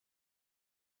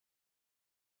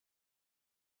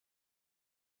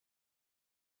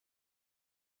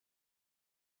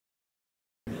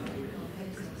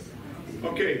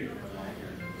Okay,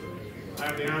 I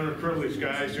have the honor and privilege,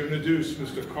 guys, to introduce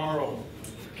Mr. Karl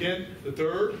Kindt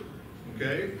III,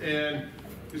 okay? And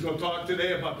he's going to talk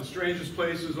today about the strangest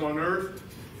places on earth.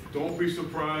 Don't be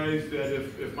surprised that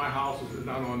if my house is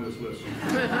not on this list.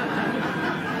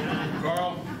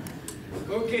 Karl?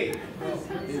 Okay.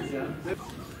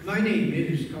 My name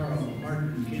is Karl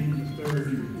Martin Kindt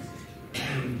III. I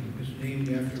was named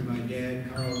after my dad,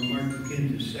 Karl Martin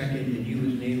Kindt II, and he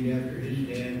was named after his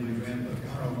dad, my grandpa,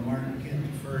 Karl Martin Kindt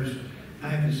I. I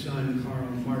have a son,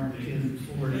 Karl Martin Kindt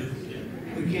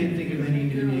IV. We can't think of any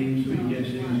new names, so we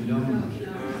just say it's dumb.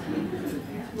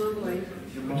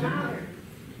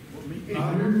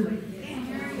 Louder?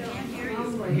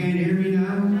 You can't hear me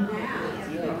now?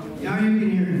 Now you can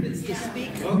hear me. It's the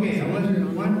speaker. Okay, I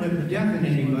wasn't wanting to deafen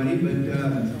anybody, but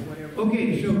okay,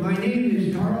 so my name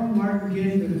is Karl Martin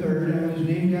Kindt III. I was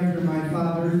named after my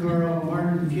father, Karl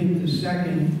Martin Kindt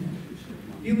II.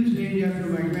 He was named after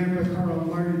my grandpa, Karl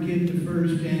Martin Kindt I,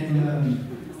 and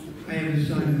I have a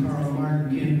son, Karl Martin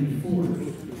Kindt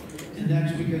IV. And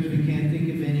that's because we can't think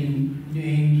of any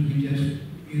names, we just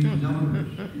use numbers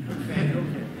in our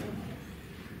family.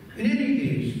 In any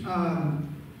case,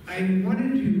 I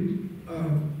wanted to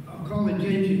call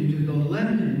attention to the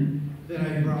lemon that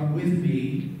I brought with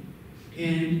me,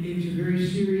 and it's a very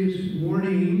serious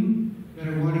warning that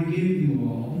I want to give you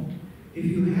all. If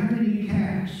you have any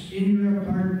cats in your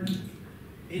apartment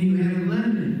and you have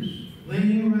lemons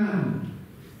laying around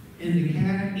and the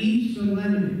cat eats the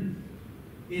lemon,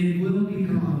 it will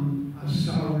become a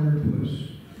sour puss.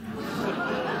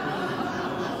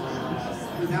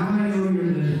 Now I know you're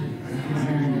listening.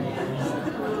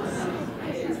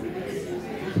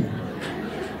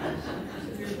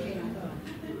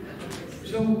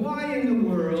 So why in the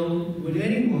world would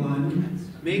anyone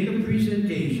make a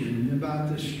presentation about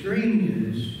the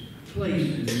strangest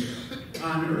places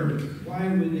on earth? Why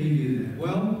would they do that?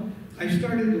 Well, I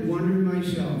started to wonder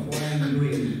myself why I'm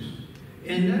doing this.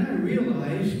 And then I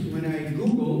realized when I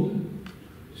Googled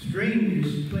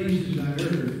strangest places on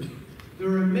earth, there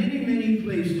are many, many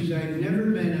places I've never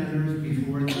been on earth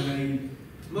before that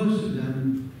most of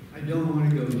them, I don't want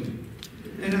to go to.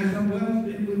 And I thought, well,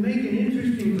 it would make an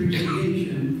interesting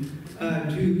presentation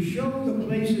to show the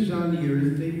places on the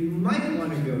earth that you might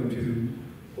want to go to,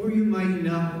 or you might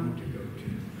not want to go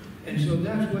to. And so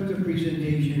that's what the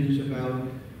presentation is about,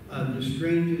 the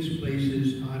strangest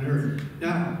places on earth.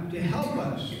 Now, to help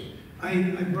us, I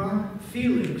brought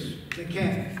Felix, the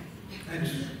cat.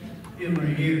 That's him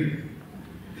right here.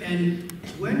 And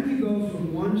when we go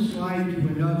from one slide to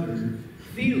another,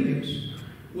 Felix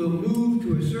will move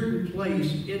to a certain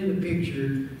place in the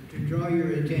picture to draw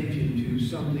your attention to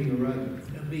something or other,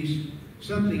 at least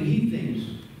something he thinks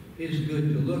is good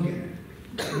to look at.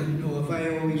 I don't know if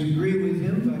I always agree with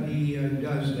him, but he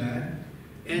does that.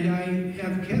 And I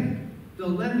have kept the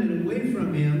lemon away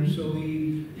from him so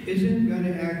he isn't going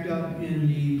to act up in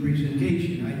the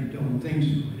presentation. I don't think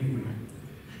so, anyway.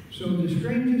 So the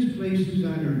strangest places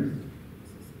on earth.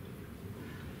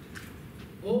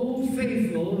 Old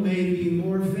Faithful may be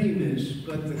more famous,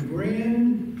 but the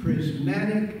grand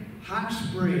prismatic hot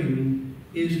spring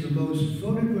is the most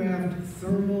photographed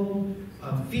thermal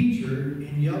feature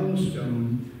in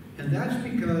Yellowstone, and that's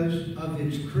because of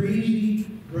its crazy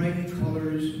bright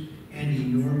colors and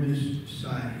enormous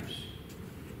size.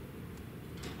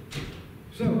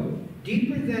 So,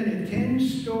 deeper than a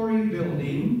 10-story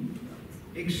building,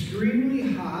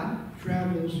 extremely hot,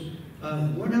 travels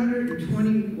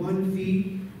 121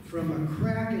 feet from a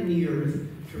crack in the earth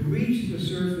to reach the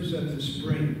surface of the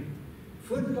spring.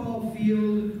 Football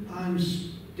field on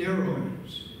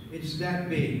steroids. It's that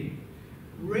big.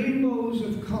 Rainbows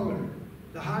of color.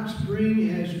 The hot spring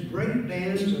has bright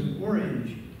bands of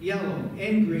orange, yellow,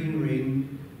 and green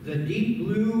ring, the deep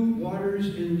blue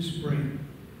waters in the spring.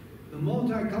 The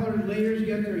multicolored layers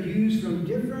get their hues from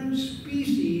different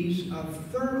species of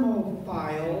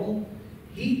thermophile,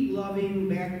 heat-loving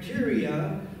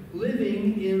bacteria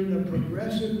living in the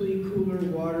progressively cooler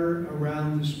water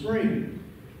around the spring.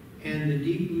 And the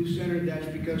deep blue center, that's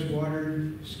because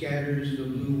water scatters the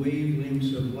blue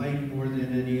wavelengths of light more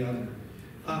than any other.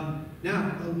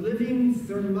 Now, a living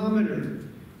thermometer.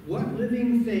 What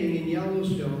living thing in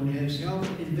Yellowstone has helped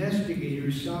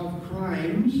investigators solve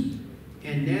crimes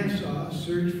and NASA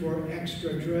search for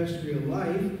extraterrestrial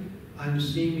life on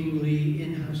seemingly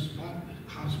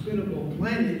inhospitable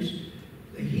planets?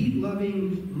 The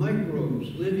heat-loving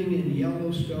microbes living in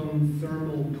Yellowstone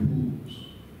thermal pools.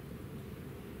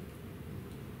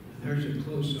 There's a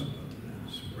close-up of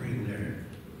the spring there.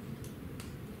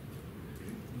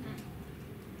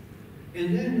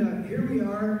 And then here we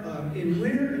are in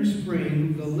winter and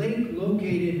spring. The lake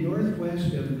located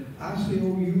northwest of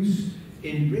Osoyoos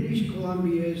in British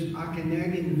Columbia's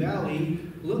Okanagan Valley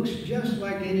looks just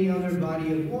like any other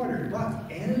body of water.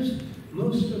 But as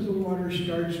most of the water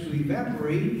starts to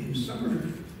evaporate in summer,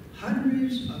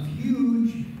 hundreds of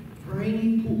huge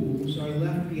briny pools are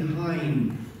left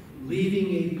behind, leaving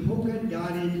a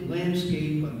polka-dotted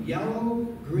landscape of yellow,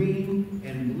 green,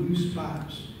 and blue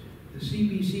spots. The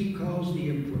CBC calls the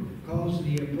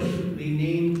appropriately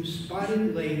named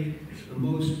Spotted Lake the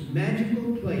most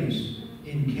magical place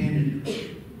in Canada.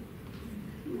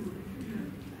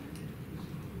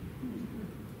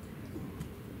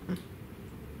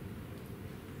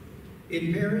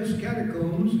 In Paris,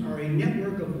 catacombs are a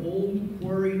network of old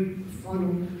quarry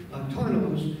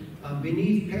tunnels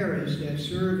beneath Paris that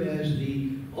serve as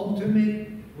the ultimate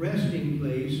resting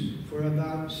place for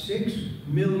about 6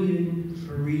 million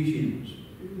Parisians.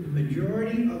 The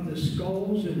majority of the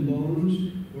skulls and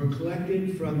bones were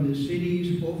collected from the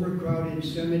city's overcrowded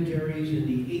cemeteries in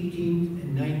the 18th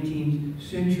and 19th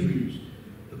centuries.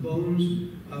 The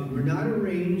bones were not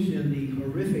arranged in the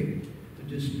horrific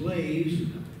displays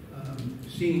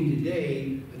seen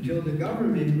today until the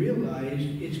government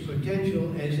realized its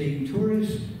potential as a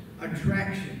tourist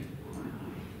attraction.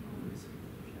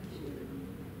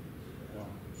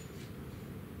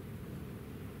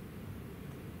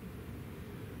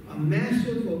 A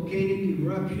massive volcanic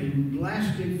eruption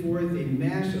blasted forth a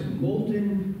mass of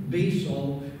molten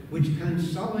basalt which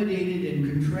consolidated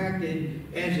and contracted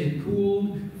as it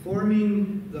cooled,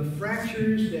 forming the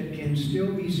fractures that can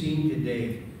still be seen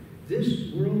today.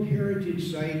 This World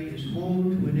Heritage Site is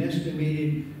home to an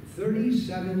estimated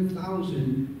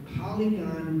 37,000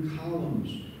 polygon columns,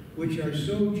 which are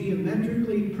so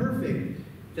geometrically perfect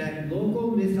that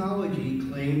local mythology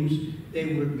claims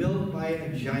they were built by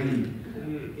a giant.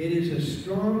 It is a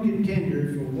strong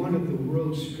contender for one of the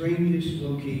world's strangest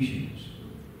locations.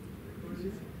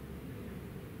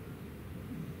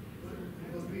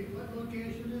 What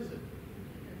location is it?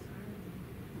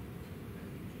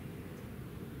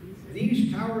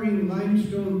 These towering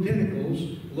limestone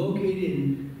pinnacles, located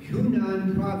in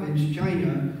Hunan Province,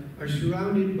 China, are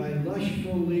surrounded by lush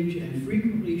foliage and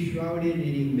frequently shrouded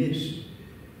in a mist.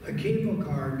 A cable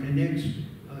car connects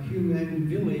Hunan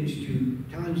village to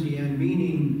Tanzian,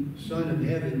 meaning Son of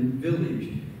Heaven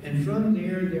village. And from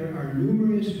there are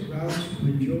numerous routes to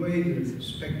enjoy the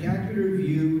spectacular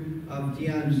view of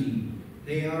Tianzi.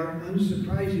 They are,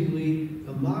 unsurprisingly,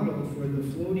 the model for the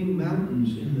floating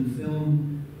mountains in the film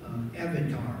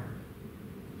Avatar.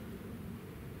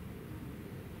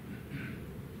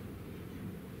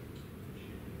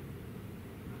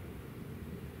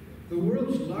 The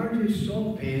world's largest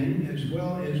salt pan, as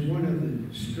well as one of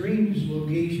the strangest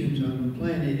locations on the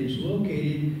planet, is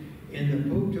located in the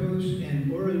Potos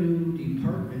and Oranu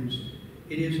departments.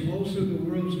 It is also the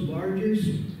world's largest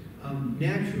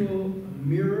natural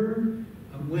mirror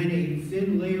when a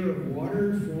thin layer of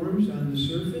water forms on the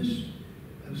surface.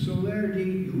 Solar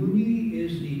de Uyuni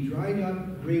is the dried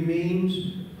up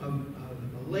remains of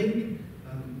a lake,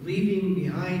 leaving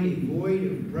behind a void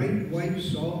of bright white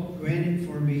salt granite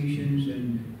formations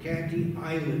and Kati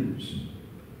Islands.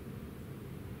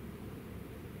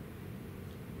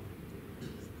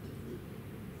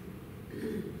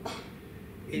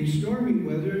 In stormy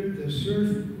weather, the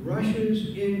surf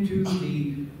rushes into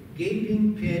the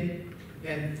gaping pit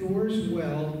at Thor's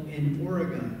Well in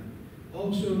Oregon,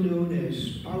 also known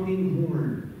as Spouting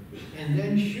Horn, and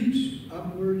then shoots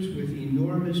upwards with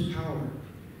enormous power.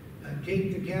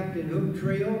 Take the Captain Hook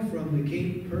Trail from the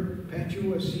Cape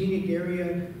Perpetua Scenic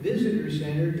Area Visitor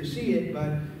Center to see it,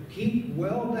 but keep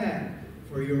well back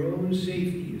for your own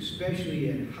safety, especially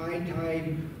at high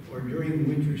tide or during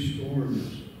winter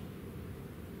storms.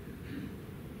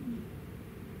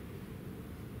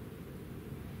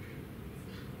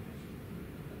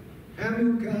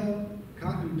 Pamukkale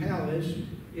Cotton Palace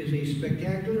is a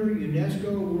spectacular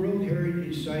UNESCO World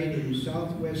Heritage Site in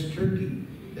southwest Turkey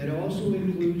that also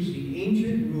includes the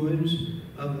ancient ruins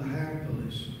of the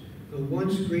Hierapolis, the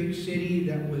once great city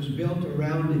that was built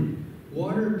around it.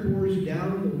 Water pours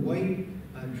down the white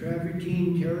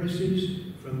travertine terraces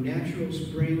from natural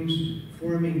springs,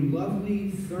 forming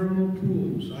lovely thermal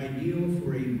pools, ideal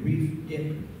for a brief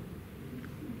dip.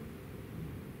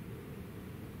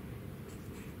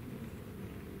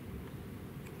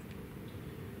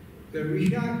 The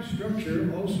Rishat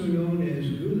structure, also known as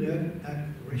Gulet at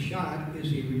Rishat,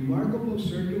 is a remarkable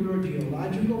circular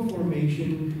geological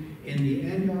formation in the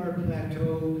Andar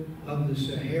Plateau of the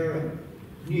Sahara,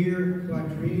 near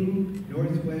Quatrain,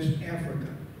 northwest Africa.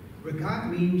 Rakat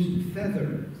means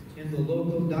feather in the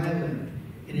local dialect,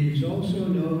 and it is also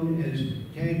known as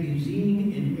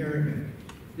Tagizine in Arabic.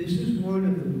 This is one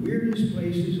of the weirdest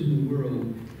places in the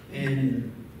world,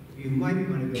 and you might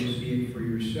want to go see it for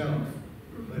yourself,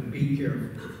 but be careful.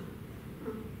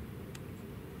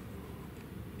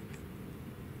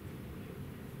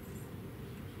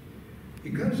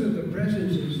 Because of the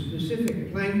presence of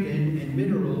specific plankton and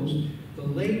minerals, the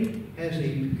lake has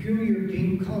a peculiar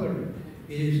pink color.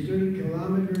 It is 30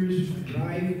 kilometers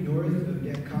drive north of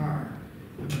Dakar.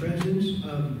 The presence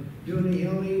of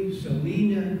Dodeheli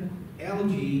salina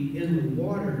algae in the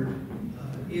water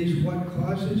is what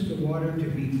causes the water to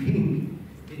be pink.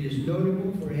 It is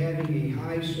notable for having a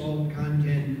high salt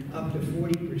content, up to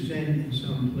 40% in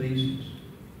some places.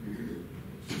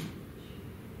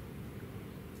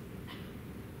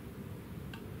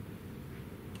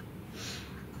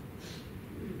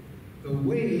 The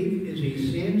Wave is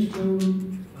a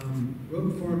sandstone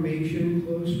rock formation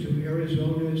close to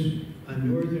Arizona's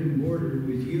northern border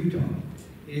with Utah.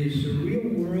 It is a real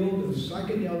world of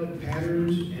psychedelic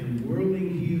patterns and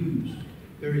whirling hues.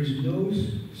 There is no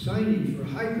signage for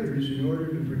hikers in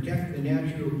order to protect the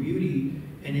natural beauty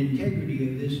and integrity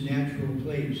of this natural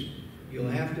place.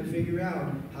 You'll have to figure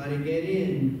out how to get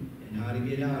in and how to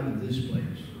get out of this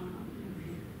place.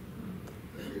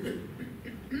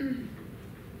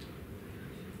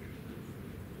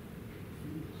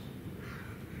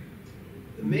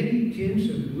 The many tints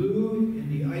of blue in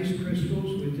the ice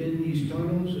crystals within these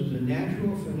tunnels is a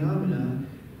natural phenomena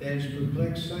that has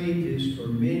perplexed scientists for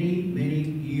many, many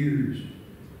years.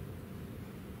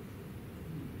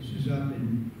 This is up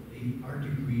in the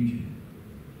Arctic region.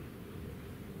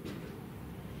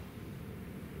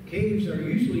 Caves are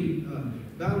usually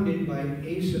bounded by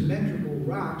asymmetrical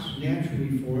rocks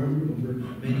naturally formed over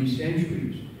many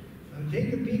centuries.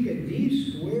 Take a peek at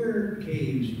these square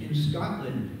caves in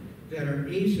Scotland that are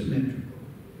asymmetrical.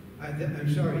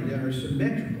 That are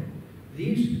symmetrical.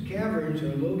 These caverns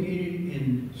are located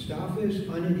in Staffas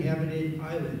uninhabited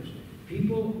islands.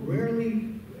 People rarely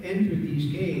enter these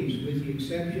caves with the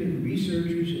exception of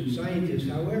researchers and scientists.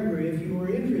 However, if you are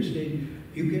interested,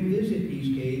 you can visit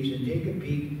these caves and take a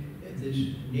peek at this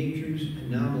nature's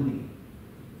anomaly.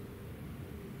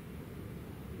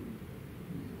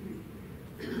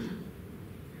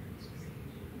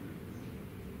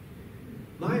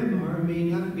 Myanmar may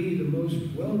not be the most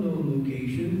well-known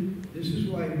location. This is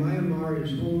why Myanmar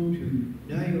is home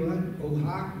to Nayuat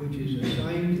Ohak, which is a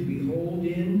sign to behold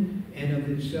in and of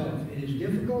itself. It is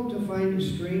difficult to find a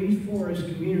strange forest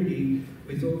community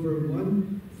with over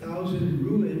 1,000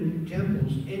 ruined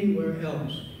temples anywhere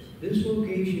else. This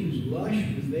location is lush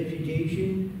with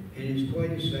vegetation and is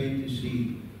quite a sight to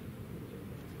see.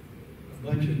 A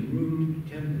bunch of ruined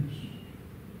temples.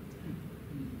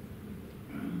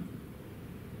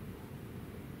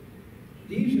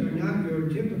 These are not your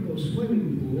typical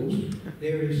swimming pools.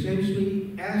 They're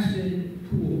essentially acid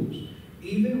pools.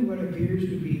 Even what appears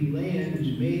to be land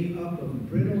is made up of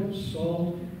brittle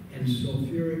salt and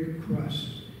sulfuric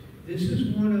crust. This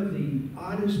is one of the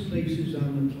oddest places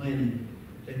on the planet.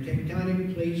 The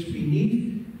tectonic plates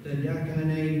beneath the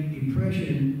Dakhanai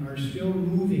Depression are still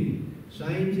moving.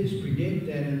 Scientists predict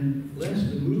that unless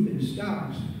the movement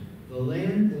stops, the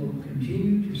land will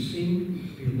continue to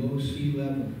sink below sea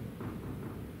level.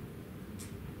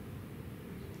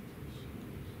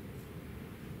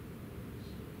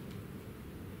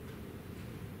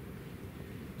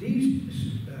 These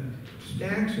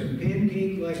stacks of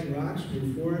pancake-like rocks were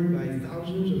formed by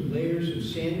thousands of layers of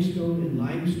sandstone and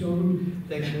limestone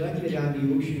that collected on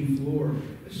the ocean floor.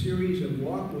 A series of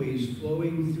walkways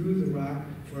flowing through the rock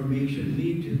formation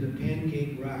lead to the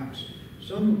pancake rocks,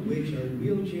 some of which are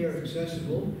wheelchair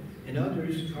accessible and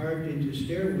others carved into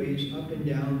stairways up and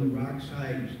down the rock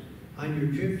sides. On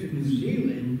your trip to New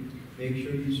Zealand, make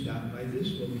sure you stop by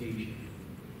this location.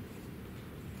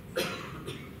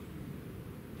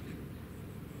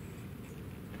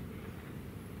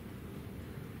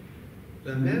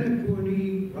 The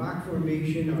Manipuri Rock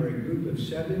Formation are a group of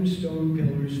 7 stone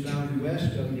pillars found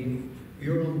west of the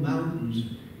Ural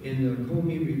Mountains in the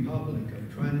Komi Republic of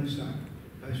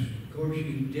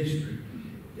Transkashkoshi district.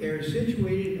 They are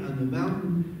situated on the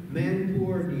mountain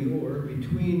Manipur Dior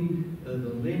between the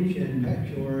Lynch and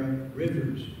Pechora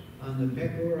rivers on the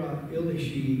Pechora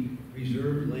Ilishi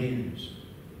reserve lands.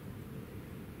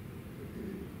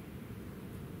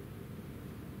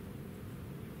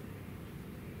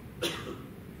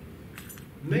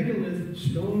 Megalith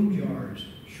stone jars,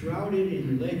 shrouded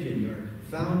in legend, are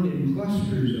found in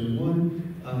clusters of 1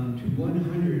 to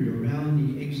 100 around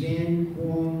the Exan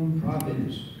Quang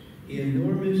province The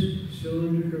enormous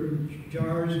cylindrical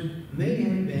jars may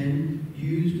have been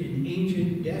used in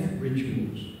ancient death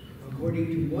rituals. According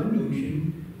to one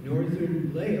notion,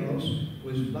 northern Laos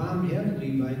was bombed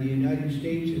heavily by the United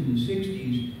States in the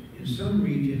 60s, and some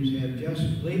regions have just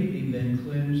lately been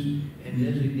cleansed and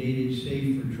designated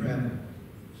safe for travel.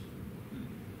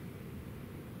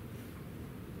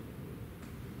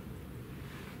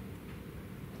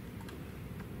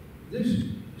 This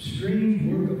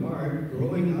strange work of art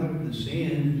growing out of the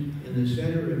sand in the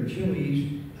center of Chile's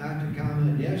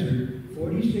Atacama Desert,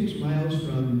 46 miles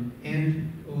from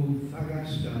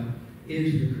Antofagasta,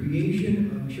 is the creation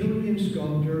of Chilean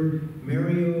sculptor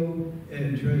Mario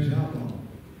Trizapal.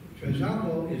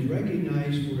 Trizapal is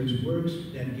recognized for his works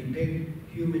that depict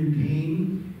human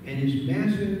pain, and his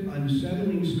massive,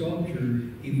 unsettling sculpture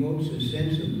evokes a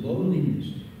sense of loneliness,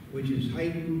 which is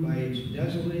heightened by its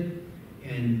desolate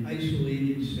and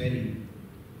isolated setting.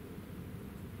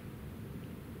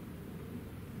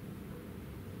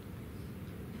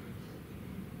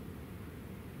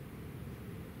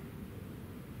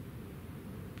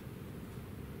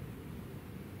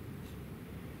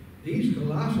 These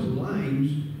colossal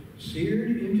lines,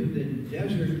 seared into the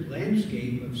desert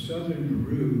landscape of southern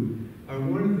Peru, are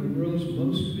one of the world's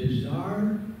most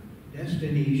bizarre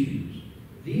destinations.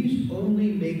 These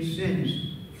only make sense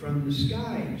from the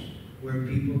skies, where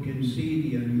people can see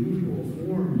the unusual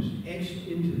forms etched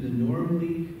into the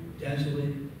normally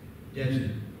desolate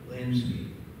desert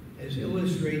landscape, as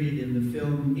illustrated in the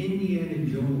film Indiana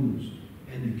Jones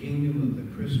and the Kingdom of the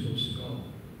Crystal Skull.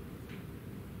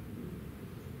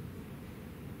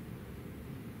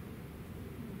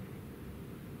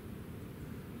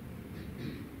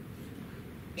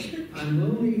 On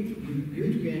lonely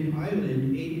Yutkan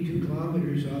Island, 82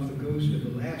 kilometers off the coast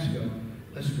of Alaska,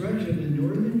 a stretch of the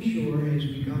northern shore has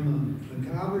become a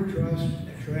macabre trust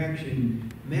attraction.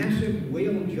 Massive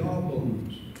whale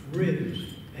jawbones, ribs,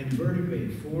 and vertebrae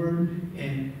form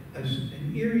an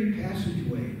eerie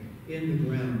passageway in the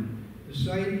ground. The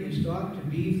site is thought to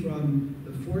be from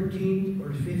the 14th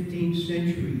or 15th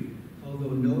century, although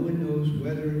no one knows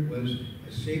whether it was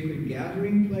a sacred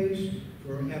gathering place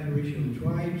for Aboriginal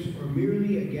tribes or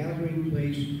merely a gathering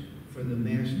place for the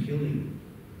mass killing.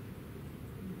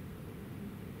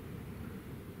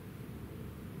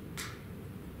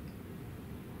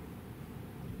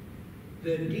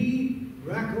 The Die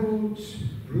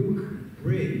Rakelsbroek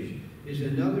Bridge is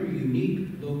another unique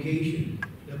location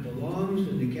that belongs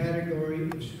in the category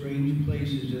of strange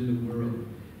places in the world.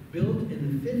 Built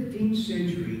in the 15th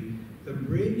century, the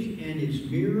bridge and its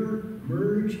mirror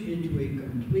merge into a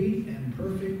complete and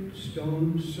perfect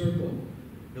stone circle,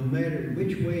 no matter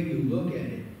which way you look at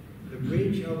it. The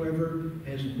bridge, however,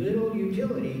 has little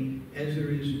utility as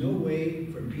there is no way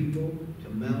for people to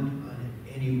mount on it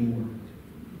anymore.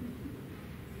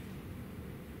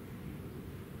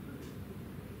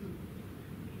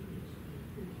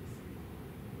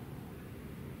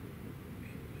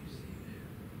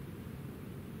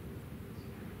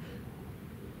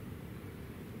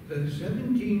 The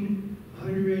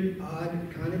 1,700-odd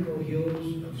conical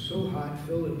hills of Sohot,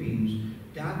 Philippines,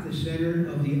 dot the center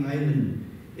of the island.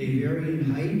 They vary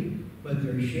in height, but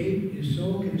their shape is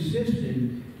so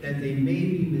consistent that they may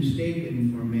be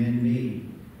mistaken for man-made.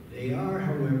 They are,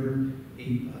 however,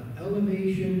 the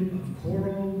elevation of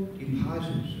coral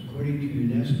deposits, according to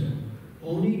UNESCO.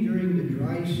 Only during the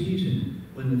dry season,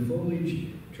 when the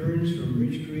foliage turns from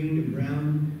rich green to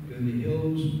brown, do the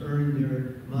hills earn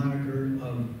their moniker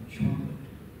of chocolate.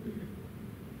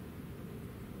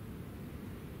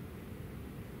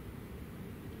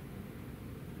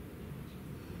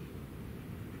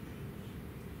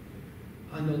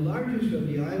 On the largest of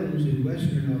the islands in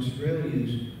Western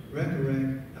Australia's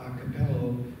Rekarek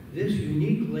Archipelago, this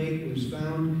unique lake was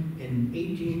found in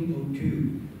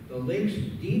 1802. The lake's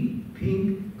deep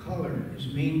pink color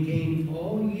is maintained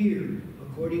all year,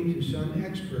 according to some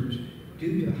experts,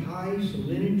 due to high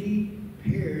salinity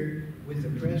paired with the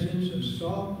presence of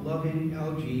salt-loving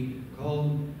algae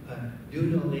called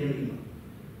Dunaliella,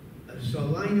 a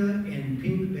salina and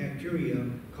pink bacteria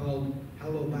called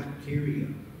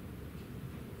halobacteria.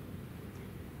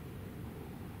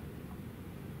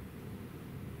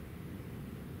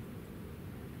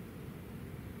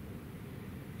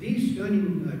 These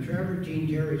stunning travertine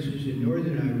terraces in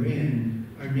northern Iran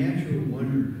are natural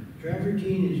wonder.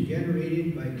 Travertine is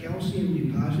generated by calcium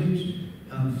deposits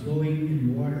flowing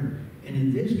in water. And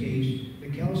in this case, the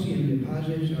calcium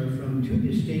deposits are from two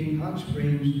distinct hot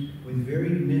springs with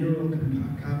varied mineral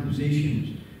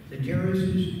compositions. The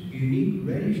terrace's unique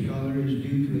reddish color is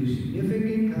due to a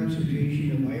significant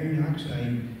concentration of iron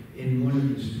oxide in one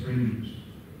of the springs.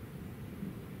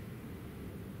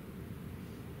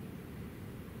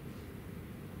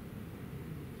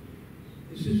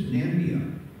 This is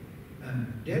Nambia.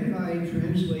 Deadvi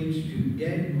translates to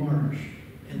dead marsh,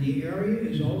 and the area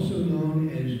is also known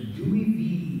as Dewey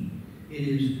V. It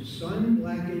is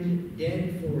sun-blackened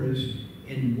dead forest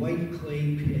and white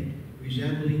clay pit,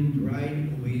 resembling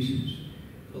dried oases.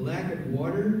 The lack of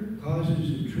water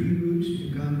causes the tree roots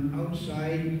to come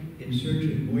outside in search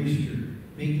of moisture,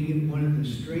 making it one of the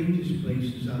strangest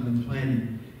places on the planet.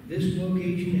 This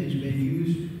location has been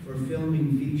used for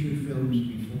filming feature films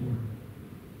before.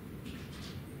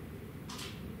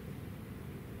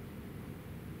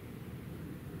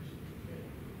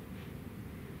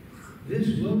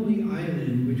 This lonely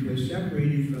island, which was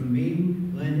separated from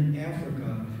mainland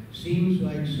Africa, seems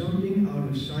like something out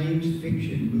of science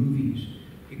fiction movies.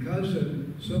 Because of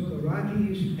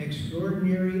Sokorati's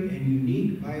extraordinary and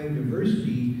unique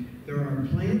biodiversity, there are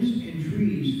plants and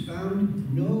trees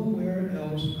found nowhere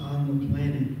else on the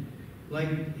planet,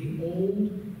 like the old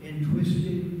and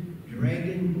twisted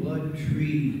dragon blood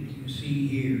tree that you see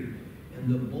here,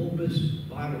 and the bulbous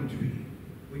bottle tree,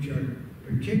 which are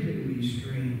particularly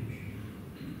strange.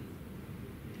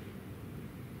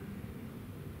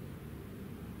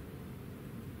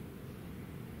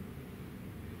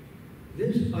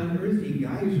 This unearthly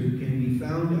geyser can be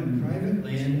found on private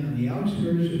land on the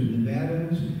outskirts of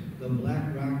Nevada's the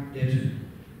Black Rock Desert.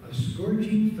 A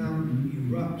scorching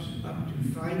fountain erupts up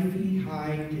to 5 feet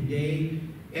high today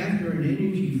after an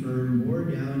energy firm bore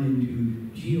down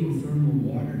into geothermal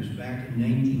waters back in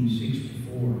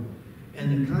 1964.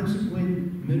 And the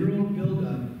consequent mineral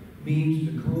buildup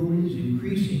means the cone is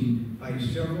increasing by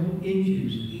several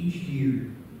inches each year.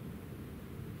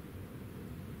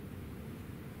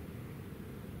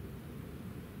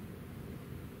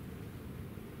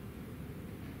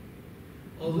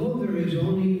 Although there is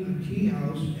only a tea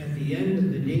house at the end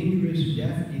of the dangerous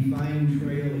death-defying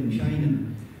trail in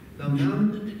China, the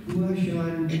Mount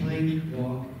Huashan Plank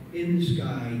Walk in the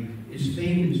sky is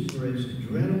famous for its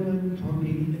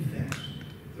adrenaline-pumping effects.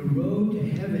 The road to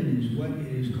heaven is what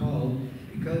it is called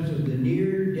because of the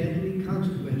near-deadly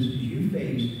consequences you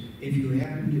face if you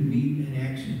happen to meet an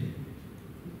accident.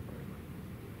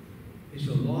 It's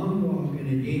a long walk and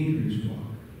a dangerous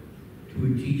walk to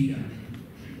a tea shop.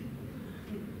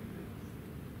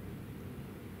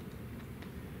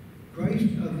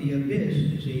 Christ of the Abyss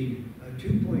is a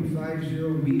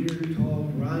 2.50 meter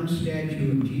tall bronze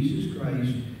statue of Jesus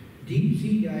Christ. Deep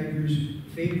sea divers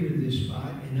favor this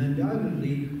spot and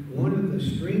undoubtedly one of the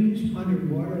strangest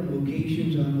underwater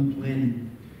locations on the planet.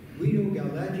 Guido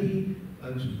Galletti,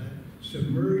 a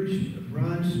submerged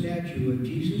bronze statue of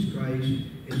Jesus Christ,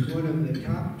 is one of the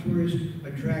top tourist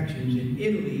attractions in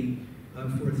Italy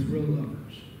for thrill lovers.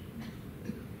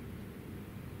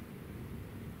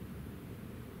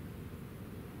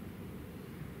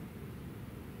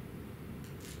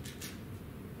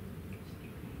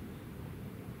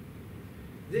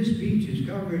 This beach is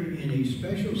covered in a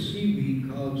special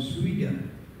seaweed called suida,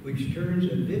 which turns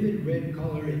a vivid red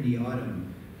color in the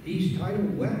autumn. These tidal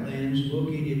wetlands,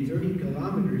 located 30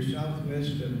 kilometers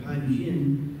southwest of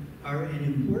Panjin, are an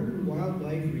important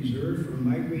wildlife reserve for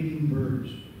migrating birds.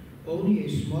 Only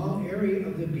a small area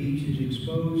of the beach is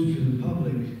exposed to the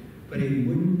public, but a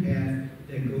wooden path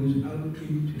that goes out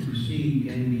into the sea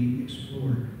can be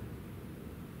explored.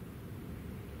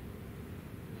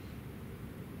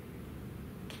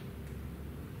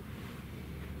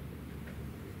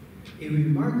 A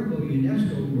remarkable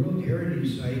UNESCO World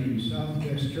Heritage Site in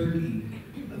southwest Turkey,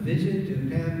 a visit to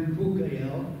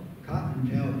Pamukkale, Cotton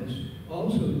Palace,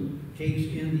 also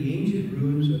takes in the ancient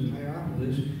ruins of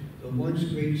Hierapolis, the once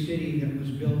great city that was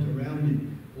built around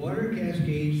it. Water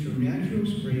cascades from natural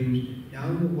springs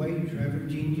down the white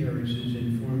travertine terraces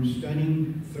and form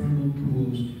stunning thermal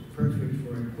pools, perfect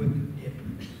for a quick dip.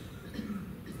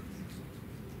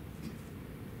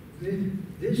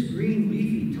 This green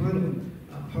leafy tunnel,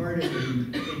 part of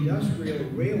an industrial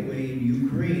railway in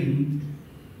Ukraine,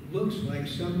 looks like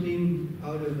something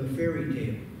out of a fairy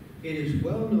tale. It is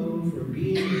well known for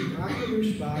being a popular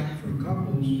spot for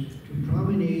couples to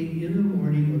promenade in the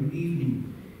morning or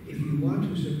evening. If you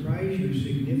want to surprise your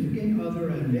significant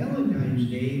other on Valentine's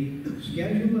Day,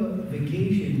 schedule a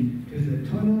vacation to the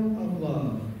Tunnel of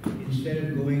Love instead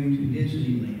of going to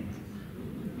Disneyland.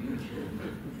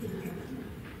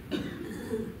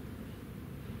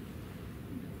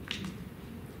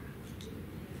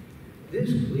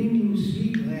 This gleaming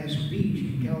sea glass beach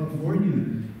in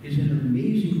California is an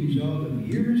amazing result of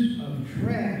years of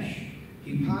trash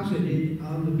deposited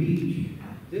on the beach.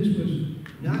 This was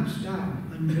not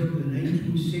stopped until the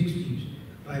 1960s,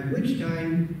 by which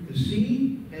time the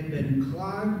sea had been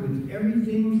clogged with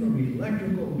everything from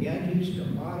electrical gadgets to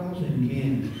bottles and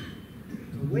cans.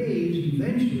 The waves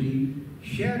eventually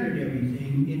shattered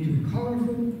everything into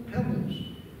colorful pebbles,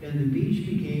 and the beach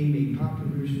became a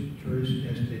popular tourist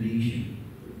destination.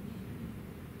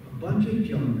 A bunch of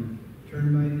junk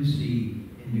turned by the sea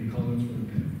into colorful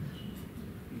pebbles.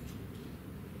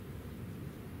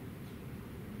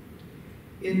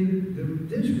 In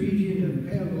this region of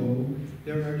Pelo,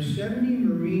 there are 70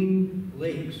 marine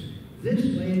lakes. This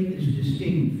lake is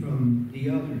distinct from the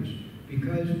others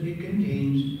because it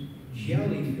contains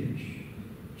jellyfish.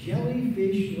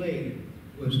 Jellyfish Lake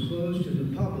was closed to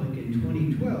the public in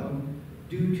 2012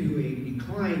 due to a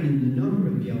decline in the number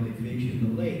of jellyfish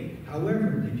in the lake.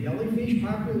 However, the jellyfish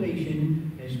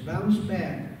population has bounced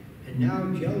back, and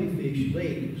now Jellyfish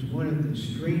Lake is one of the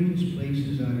strangest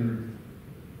places on Earth.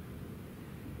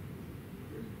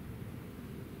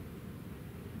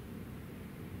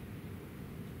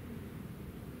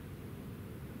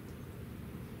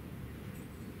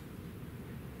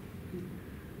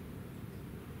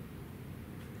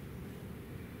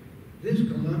 This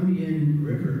Colombian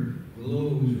river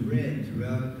glows red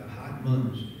throughout the hot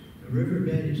months. The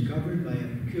riverbed is covered by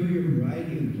a peculiar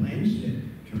variety of plants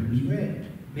that turns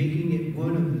red, making it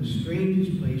one of the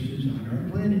strangest places on our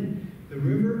planet. The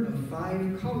River of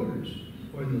Five Colors,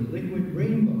 or the Liquid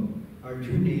Rainbow, are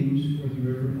two names for the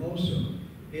river also.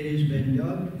 It has been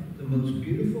dubbed the most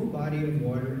beautiful body of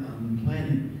water on the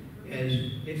planet. As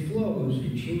it flows,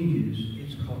 it changes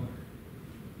its color.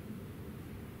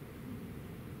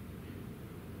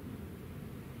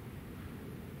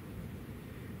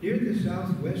 Near the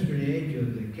southwestern edge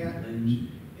of the Catlins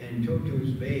and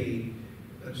Totos Bay,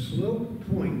 a slope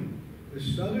point, the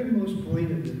southernmost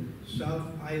point of the South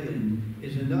Island,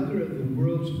 is another of the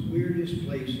world's weirdest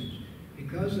places.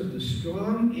 Because of the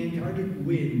strong Antarctic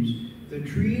winds, the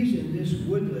trees in this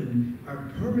woodland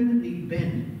are permanently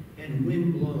bent and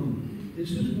windblown.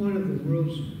 This is one of the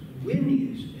world's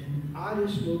windiest and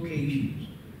oddest locations.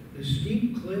 The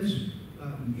steep cliffs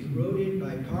eroded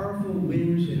by powerful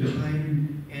winds and time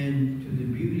and to the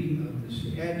beauty of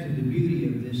this, add to the beauty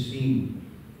of this scene.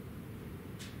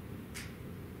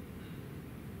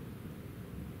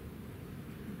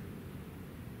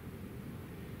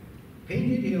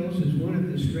 Painted Hills is one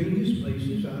of the strangest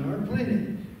places on our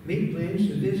planet. Make plans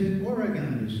to visit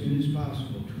Oregon as soon as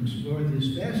possible to explore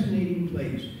this fascinating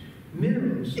place.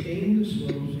 Minerals stain the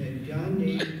slopes at John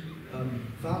Day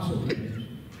fossil beds,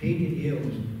 Painted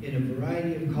Hills, in a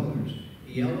variety of colors.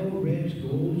 Yellow, reds,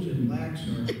 golds, and blacks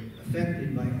are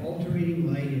affected by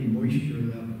alternating light and moisture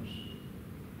levels.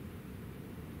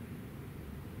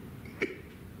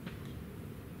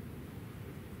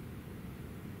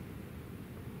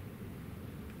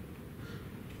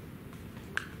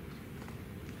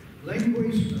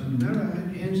 Lençóis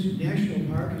Maranhenses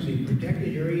National Park is a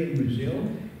protected area in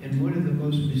Brazil and one of the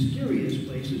most mysterious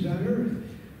places on Earth.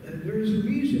 There is a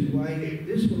reason why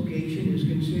this location is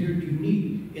considered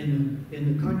unique in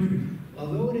the country.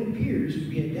 Although it appears to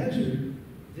be a desert,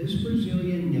 this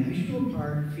Brazilian national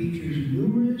park features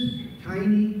numerous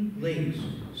tiny lakes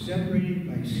separated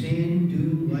by sand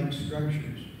dune-like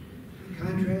structures. The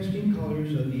contrasting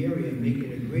colors of the area make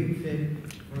it a great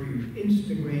fit for your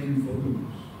Instagram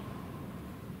photos.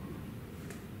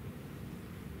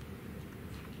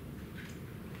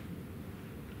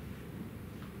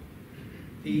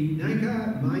 The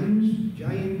Nika Mines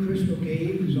Giant Crystal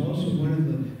Cave is also one of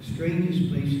the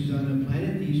strangest places on the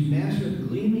planet. These massive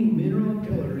gleaming mineral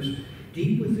pillars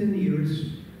deep within the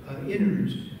Earth's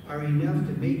innards are enough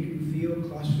to make you feel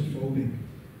claustrophobic.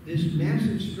 This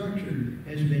massive structure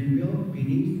has been built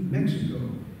beneath Mexico.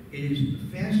 It is a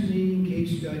fascinating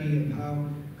case study of how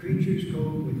creatures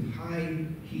cope with high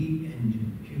heat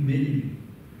and humidity.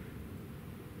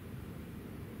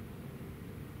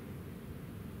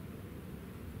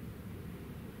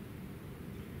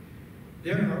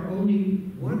 There are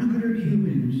only 100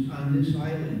 humans on this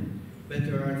island, but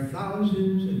there are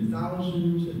thousands and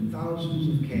thousands and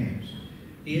thousands of cats.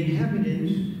 The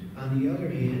inhabitants, on the other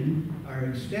hand, are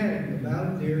ecstatic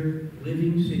about their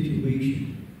living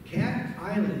situation. Cat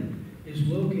Island is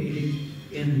located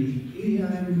in the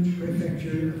Heian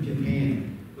Prefecture of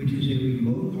Japan, which is a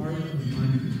remote part of the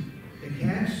country. The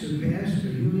cats surpass the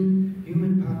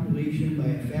human population by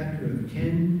a factor of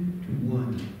 10 to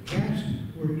 1. Cats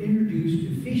were introduced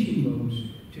to fishing boats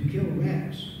to kill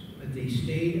rats, but they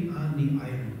stayed on the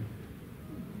island.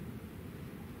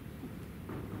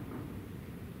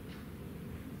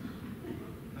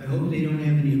 I hope they don't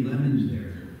have any lemons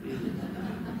there.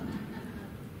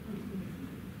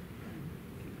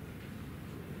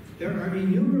 There are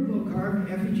innumerable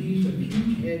carved effigies of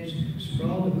huge heads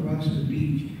sprawled across the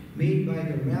beach. made by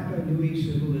the Rapa Nui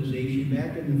civilization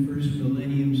back in the first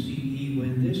millennium CE,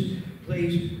 when this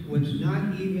place was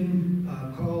not even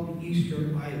called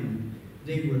Easter Island.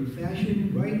 They were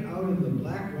fashioned right out of the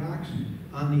black rocks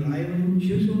on the island,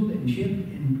 chiseled and chipped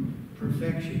in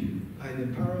perfection by the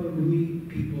Paro Nui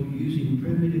people using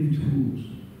primitive tools.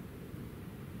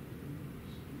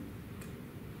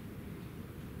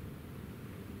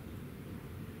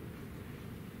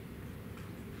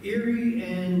 Eerie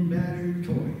and battered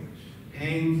toys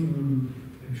hang from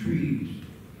the trees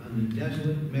on the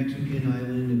desolate Mexican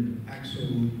island of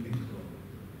Axopiclo.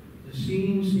 The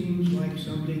scene seems like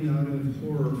something out of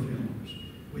horror films,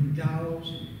 with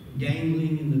dolls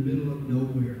dangling in the middle of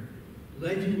nowhere.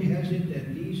 Legend has it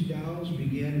that these dolls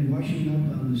began washing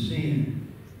up on the sand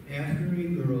after a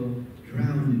girl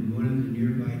drowned in one of the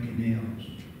nearby canals.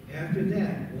 After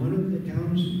that, one of the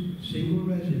town's single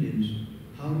residents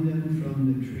hung them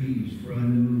from the trees for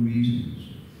unknown reasons.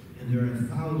 And there are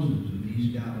thousands of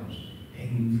these dolls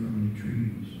hanging from the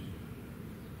trees.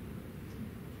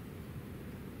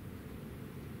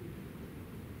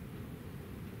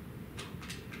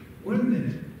 One of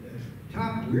the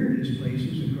top weirdest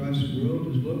places across the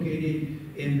world is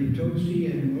located in Potosi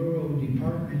and Oro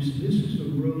departments. This is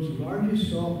the world's largest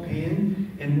salt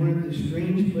pan and one of the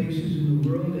strange places in the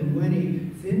world. And when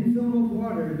a thin film of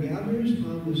water gathers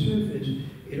on the surface,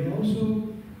 it also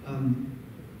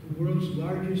the world's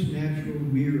largest natural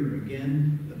mirror.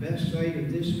 Again, the best sight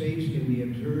of this space can be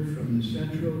observed from the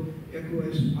central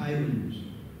Equus Islands.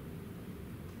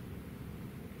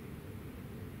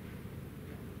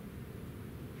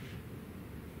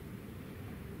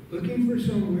 Looking for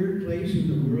some weird place in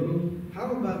the world?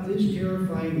 How about this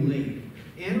terrifying lake?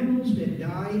 Animals that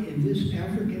die in this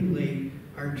African lake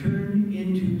are turned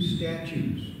into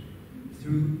statues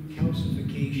through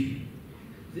calcification.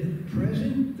 The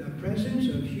presence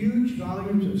of huge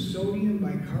volumes of sodium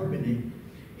bicarbonate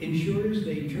ensures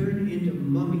they turn into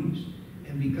mummies.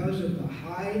 And because of the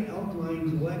high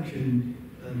alkaline collection,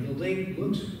 the lake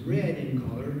looks red in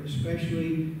color,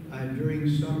 especially during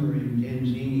summer in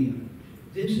Tanzania.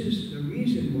 This is the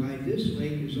reason why this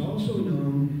lake is also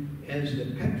known as the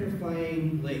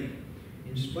petrifying lake.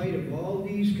 In spite of all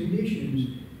these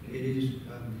conditions, it is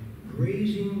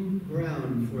grazing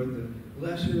ground for the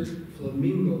lesser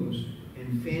flamingos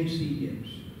and fancy dips.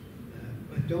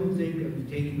 But don't think of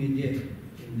taking a dip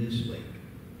in this lake.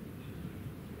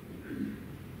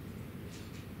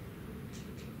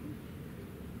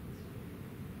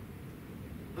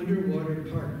 Underwater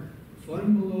park,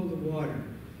 fun below the water.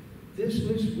 This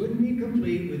list wouldn't be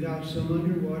complete without some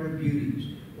underwater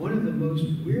beauties. One of the most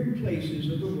weird places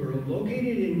of the world,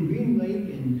 located in Green Lake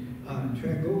in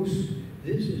Tragos,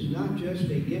 this is not just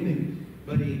a gimmick,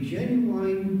 but a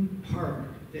genuine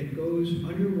park that goes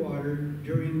underwater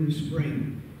during the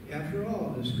spring. After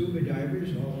all, the scuba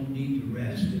divers all need to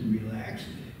rest and relax.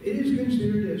 It is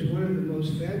considered as one of the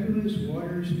most fabulous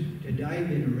waters to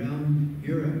dive in around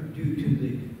Europe due to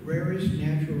the rarest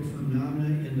natural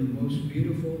phenomena in the most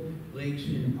beautiful lakes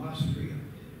in Austria.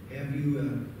 Have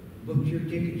you booked your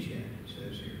tickets yet? It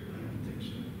says here. I don't think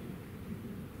so.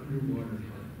 Underwater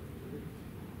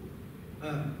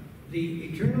park. The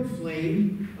Eternal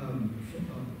Flame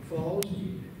Falls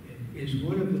is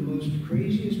one of the most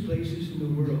craziest places in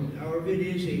the world. However, it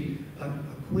is a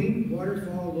quaint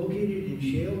waterfall located in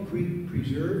Shale Creek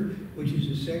Preserve, which is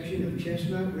a section of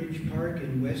Chestnut Ridge Park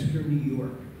in western New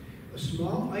York. A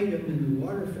small item in the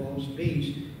waterfall's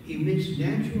base emits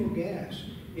natural gas.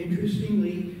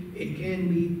 Interestingly, it can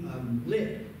be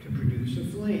lit to produce a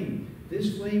flame.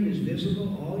 This flame is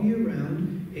visible all year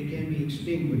round. It can be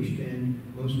extinguished and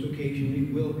most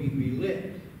occasionally will be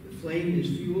relit. The flame is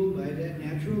fueled by that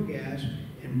natural gas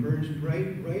and burns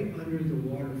right under the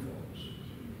waterfalls.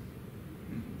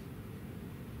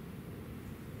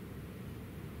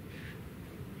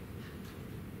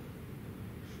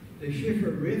 The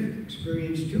Schiffer Rift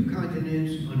experienced 2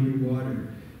 continents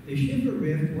underwater. The Schiffer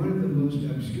Rift, one of the most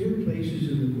obscure places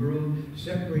in the world,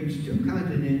 separates 2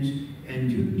 continents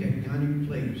and 2 tectonic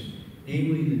plates,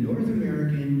 namely the North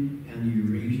American and the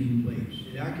Eurasian plates.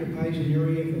 It occupies an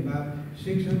area of about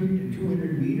 600 to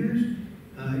 200 meters.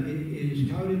 It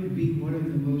is touted to be one of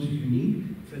the most unique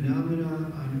phenomena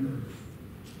on Earth.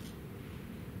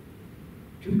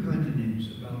 2 continents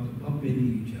about to bump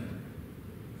into each other.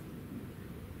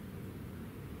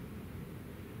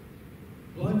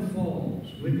 Blood Falls,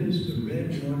 witness the red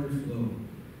water flow.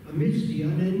 Amidst the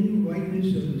unending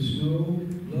whiteness of the snow,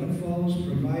 Blood Falls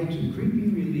provides a creepy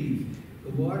relief.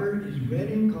 The water is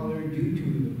red in color due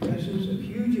to the presence of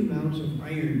huge amounts of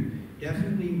iron.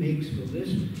 Definitely makes the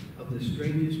list of the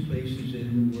strangest places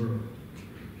in the world.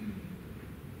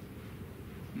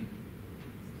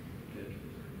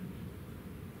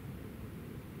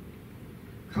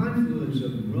 confluence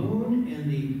of the Rhone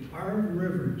and the Arve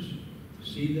rivers.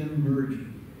 See them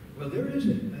merging. Well, there is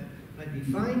a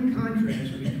defined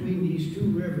contrast between these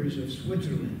two rivers of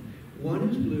Switzerland. One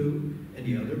is blue and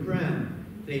the other brown.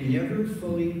 They never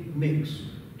fully mix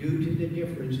due to the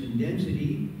difference in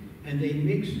density, and they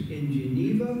mix in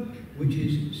Geneva, which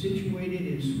is situated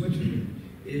in Switzerland.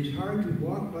 It is hard to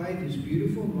walk by this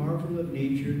beautiful marvel of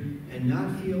nature and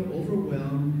not feel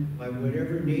overwhelmed by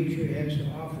whatever nature has to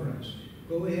offer us.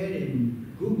 Go ahead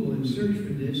and Google and search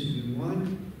for this if you want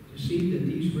to see that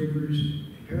these rivers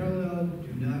parallel,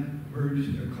 do not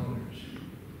merge their colors.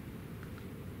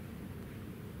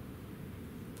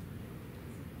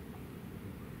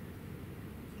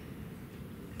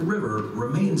 The river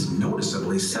remains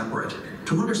noticeably separate.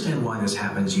 To understand why this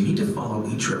happens, you need to follow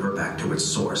each river back to its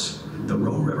source. The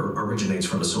Rhone River originates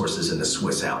from the sources in the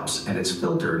Swiss Alps, and it's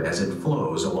filtered as it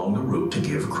flows along the route to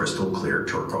give crystal clear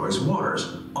turquoise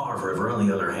waters. Arve River, on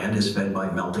the other hand, is fed by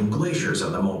melting glaciers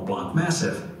of the Mont Blanc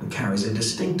Massif and carries a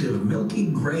distinctive milky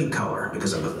gray color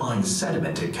because of the fine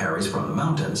sediment it carries from the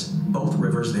mountains. Both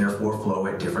rivers therefore flow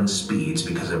at different speeds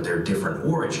because of their different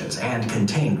origins and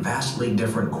contain vastly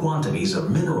different quantities of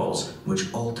minerals,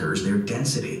 which alters their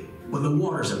density. When the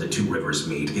waters of the two rivers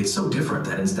meet, it's so different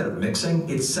that instead of mixing,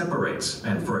 it separates,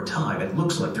 and for a time it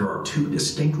looks like there are two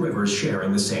distinct rivers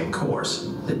sharing the same course.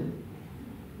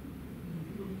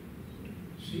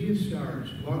 Sea of stars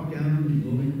walk down the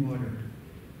glowing water.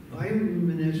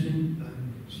 Bioluminescent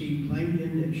sea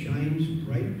plankton that shines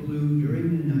bright blue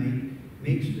during the night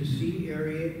makes the sea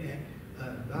area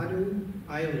at Vaduz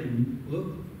Island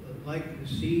look like the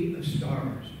Sea of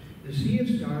Stars. The Sea of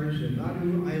Stars at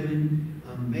Vaduz Island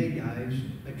Maldives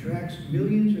attracts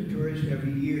millions of tourists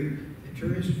every year. The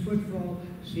tourist footfall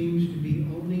seems to be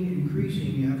only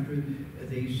increasing after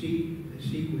the sea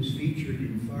was featured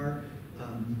in far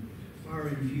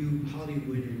and few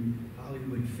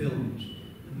Hollywood films.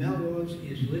 The Maldives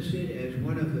is listed as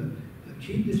one of the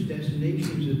cheapest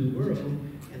destinations in the world,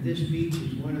 and this beach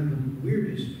is one of the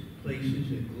weirdest places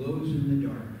that glows in the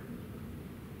dark.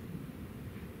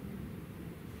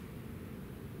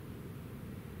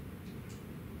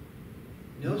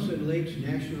 Nelson Lakes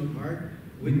National Park,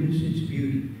 witness its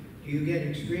beauty. Do you get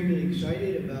extremely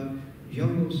excited about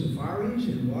jungle safaris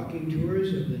and walking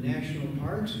tours of the national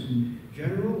parks in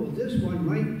general? Well, this one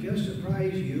might just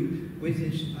surprise you with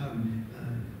its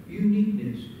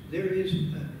uniqueness. There is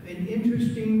an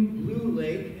interesting blue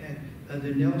lake at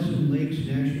the Nelson Lakes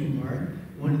National Park,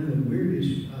 one of the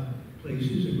weirdest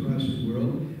places across the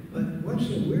world. But what's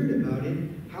so weird about it?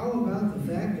 How about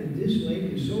the fact that this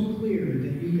lake is so clear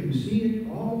that you can see it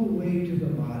all the way to the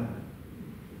bottom?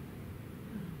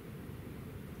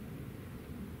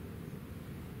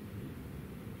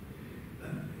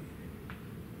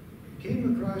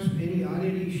 Came across any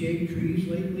oddity-shaped trees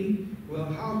lately?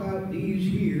 Well, how about these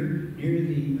here near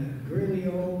the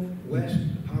Gerlio, West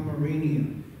Pomerania?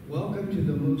 Welcome to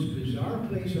the most bizarre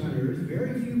place on earth.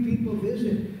 Very few people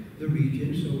visit the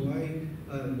region, so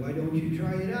why don't you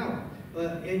try it out?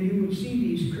 And you will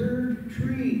see these curved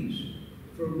trees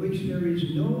for which there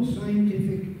is no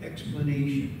scientific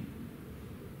explanation.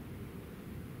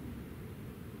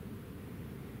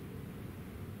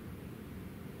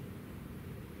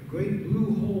 The Great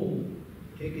Blue Hole.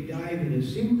 Take a dive in a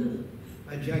sinkhole.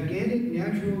 A gigantic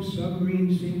natural submarine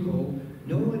sinkhole.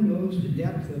 No one knows the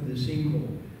depth of the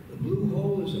sinkhole. The Blue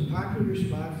Hole is a popular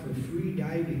spot for free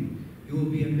diving. You will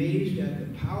be amazed at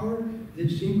the power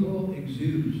this sinkhole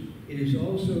exudes. It is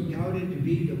also touted to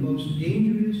be the most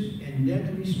dangerous and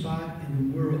deadly spot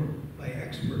in the world by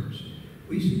experts.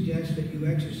 We suggest that you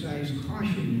exercise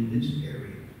caution in this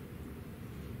area.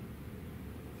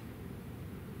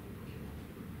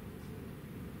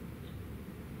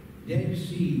 Dead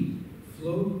Sea,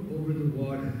 float over the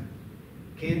water.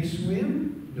 Can't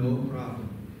swim? No problem.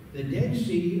 The Dead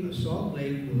Sea, a salt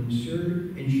lake, will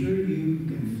ensure you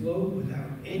can float without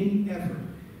any effort.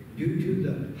 Due to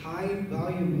the high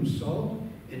volume of salt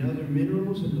and other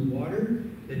minerals in the water,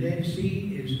 the Dead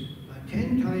Sea is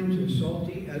 10 times as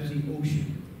salty as the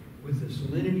ocean, with a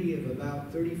salinity of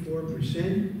about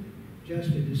 34%. Just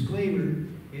a disclaimer,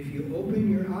 if you open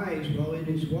your eyes while in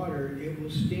its water, it will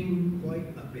sting quite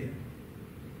a bit.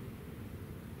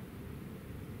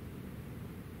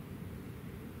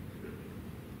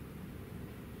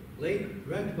 Lake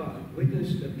Redbach,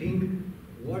 witness the pink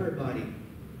water body.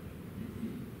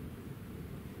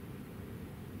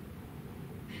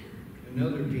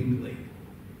 Another pink lake.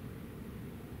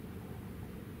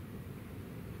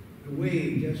 The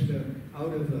wave, just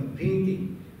out of a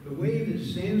painting. The wave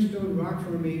is sandstone rock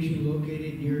formation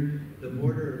located near the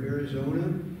border of Arizona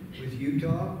with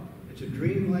Utah. It's a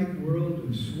dreamlike world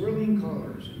with swirling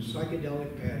colors and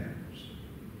psychedelic patterns.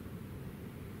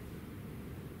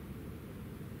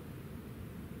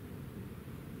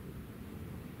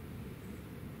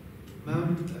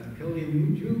 Mount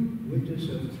Kilimanjaro, witness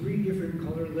of 3 different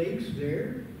color lakes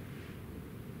there.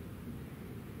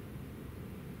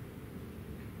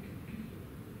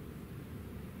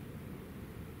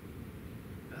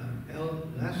 El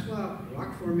Lasla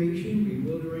rock formation,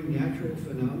 bewildering natural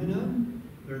phenomenon.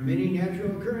 There are many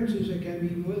natural occurrences that can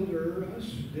bewilder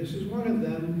us. This is one of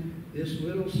them. This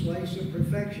little slice of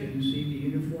perfection. See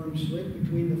the uniform slit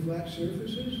between the flat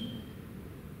surfaces?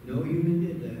 No human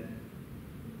did that.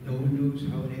 No one knows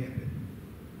how it happened.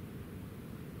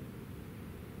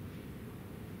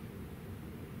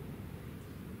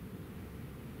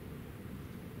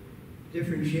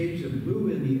 Different shades of blue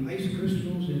in the ice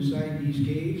crystals inside these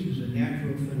caves is a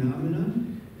natural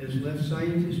phenomenon that has left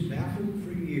scientists baffled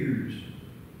for years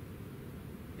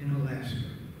in Alaska.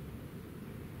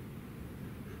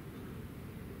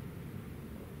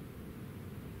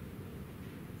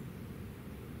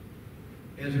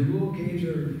 As a rule, caves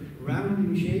are round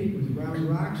in shape with round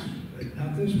rocks, but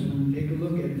not this one. Take a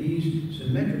look at these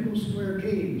symmetrical square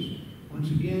caves.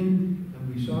 Once again,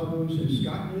 we saw those in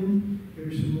Scotland.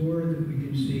 Here's some more that we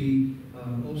can see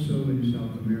also in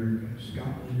South America,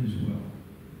 Scotland as well.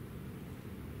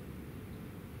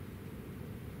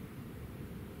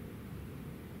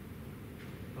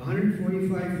 A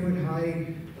 145-foot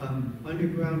high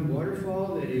underground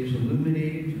waterfall that is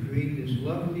illuminated to create this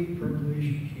lovely purplish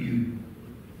hue.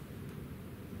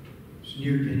 It's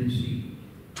near Tennessee.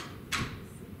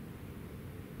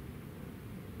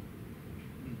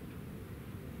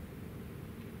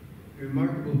 A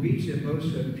remarkable beach that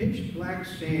boasts of pitch black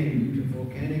sand due to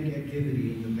volcanic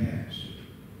activity in the past.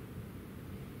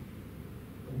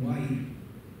 Hawaii.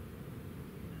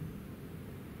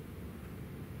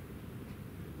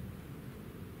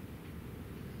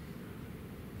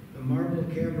 The marble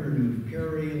cavern of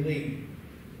Carré Lake.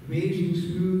 Amazing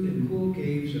smooth and cool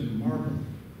caves of marble.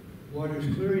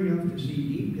 Water's clear enough to see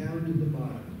deep down to the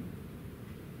bottom.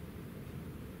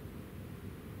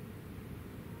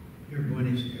 Near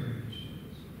Buenos Aires.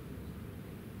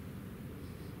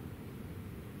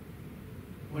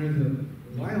 One of the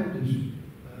wildest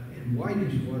and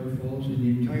widest waterfalls in the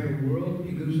entire world,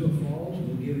 Iguazu Falls,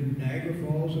 will give Niagara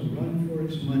Falls a run for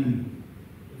its money.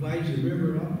 Divides the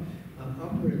river up,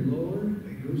 upper and lower,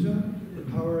 Iguazu. The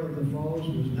power of the falls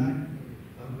was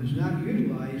not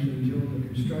utilized until the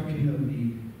construction of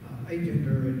the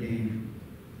Itapera Dam.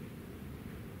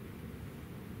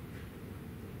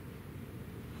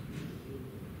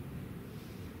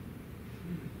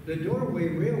 The Doorway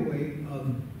Railway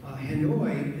of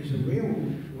Hanoi is a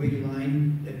railway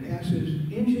line that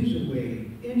passes inches away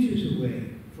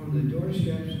from the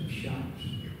doorsteps of shops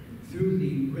through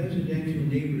the residential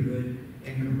neighborhood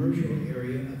and commercial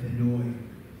area of Hanoi.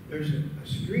 There's a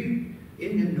street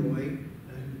in Hanoi,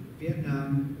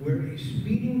 Vietnam, where a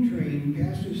speeding train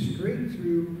passes straight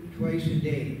through twice a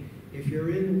day. If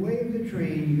you're in the way of the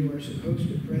train, you are supposed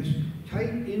to press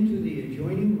tight into the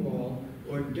adjoining wall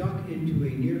or duck into a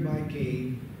nearby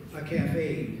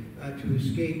cafe to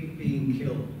escape being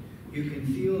killed. You can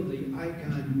feel the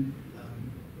icon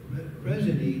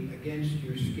resonate against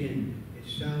your skin. It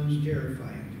sounds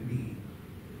terrifying to me.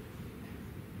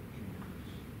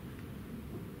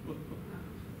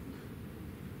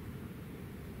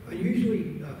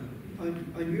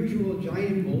 Unusual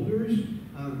giant boulders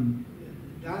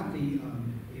dot the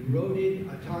eroded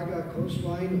Ataga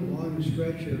coastline along the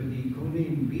stretch of the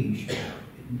Konin Beach.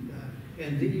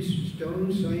 And these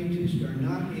stones, scientists are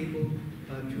not able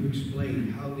to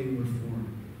explain how they were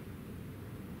formed.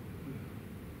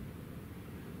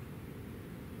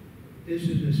 This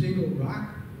is a single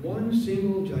rock, one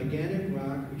single gigantic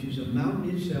rock, which is a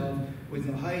mountain itself with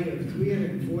a height of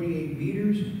 348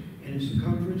 meters and a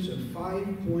circumference of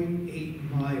 5.8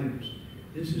 miles.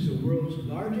 This is the world's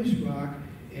largest rock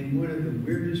and one of the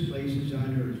weirdest places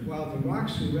on Earth. While the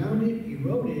rocks around it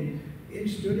eroded, it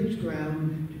stood its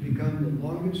ground to become the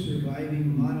longest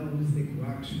surviving monolithic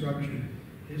rock structure.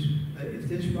 If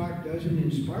this rock doesn't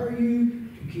inspire you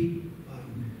to keep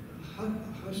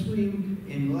hustling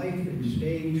in life and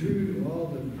staying true to all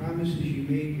the promises you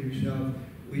made yourself,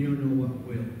 we don't know what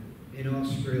will. In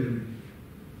Australia,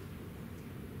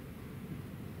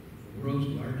 the world's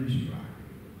largest rock.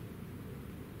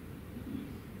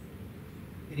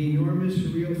 An enormous,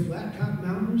 surreal, flat-top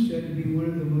mountain said to be one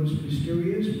of the most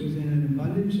mysterious within an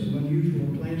abundance of unusual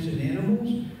plants and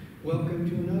animals. Welcome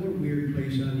to another weird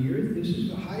place on the earth. This is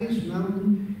the highest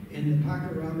mountain in the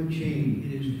Panorama chain.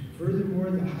 It is furthermore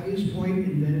the highest point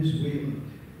in Venezuela.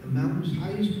 The mountain's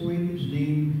highest point is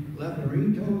named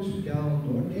Laberintos del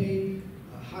Norte.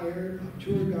 Hire a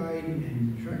tour guide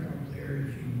and trek up there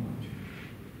if you want to.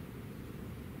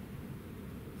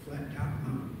 Flat top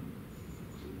mountain.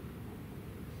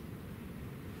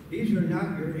 These are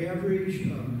not your average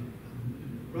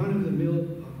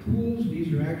run-of-the-mill pools.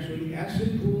 These are actually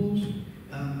acid pools.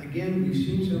 Again, we've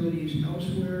seen some of these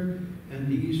elsewhere, and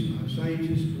these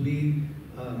scientists believe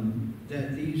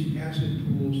that these acid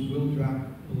pools will drop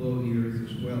below the earth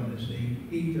as well as they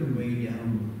eat their way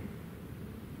downward.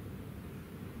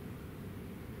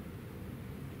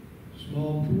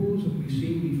 Small pools that we've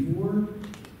seen before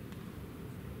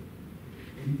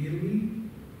in Italy.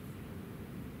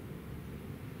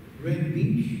 Red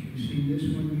Beach, you've seen this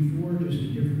one before, just a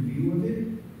different view of it.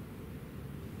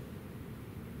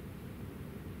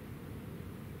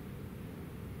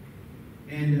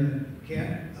 And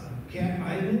Cat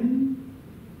Island,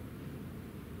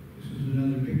 this is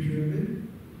another picture of it.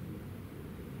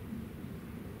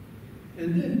 And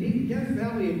then Death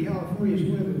Valley in California is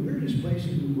one of the weirdest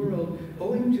places in the world,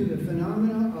 owing to the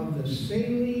phenomena of the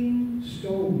sailing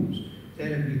stones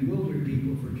that have bewildered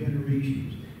people for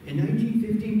generations. In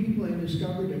 1915, people had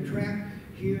discovered a track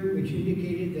here which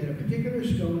indicated that a particular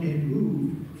stone had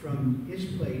moved from its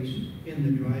place in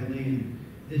the dry land.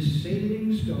 This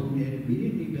sailing stone had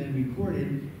immediately been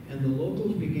recorded, and the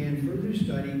locals began further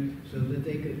study so that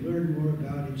they could learn more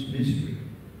about its mystery.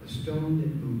 A stone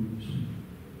that moves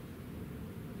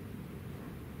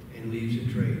and leaves a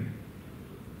trail.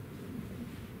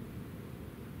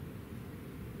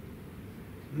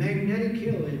 Magnetic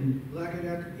Hill in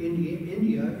Lakshadweep,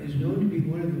 India is known to be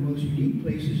one of the most unique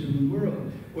places in the world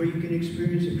where you can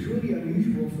experience a truly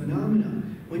unusual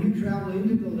phenomenon. When you travel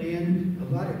into the land of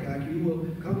Ladakh, you will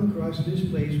come across this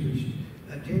place which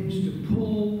tends to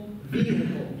pull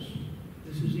vehicles.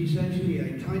 This is essentially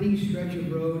a tiny stretch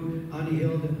of road on a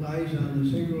hill that lies on the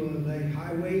Single-Leg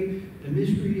Highway. The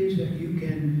mystery is that you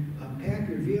can pack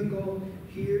your vehicle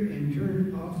here and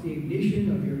turn off the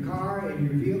ignition of your car, and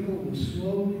your vehicle will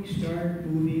slowly start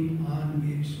moving on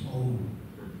its own.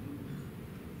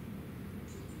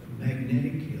 The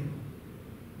Magnetic Hill.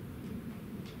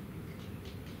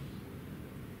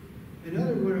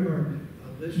 Another one of our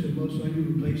list of most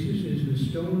unusual places is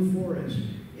the Stone Forest,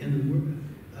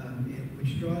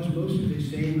 which draws most of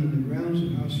its name on the grounds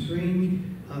of how strange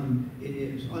it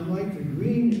is. Unlike the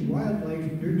green and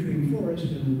wildlife nurturing forest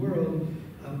in the world,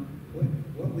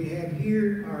 what we have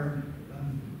here are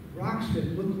rocks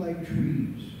that look like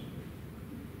trees.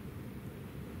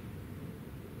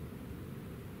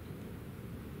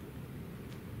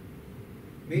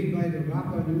 Made by the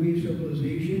Rapa Nui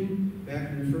civilization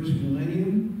back in the first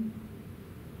millennium.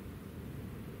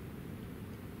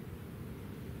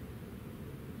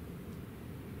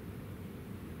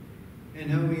 And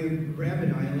now we have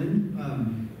Rabbit Island.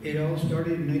 It all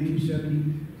started in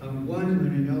 1971 when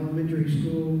an elementary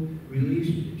school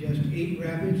released just 8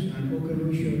 rabbits on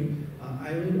Okanosha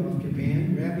Island off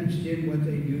Japan. Rabbits did what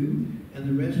they do, and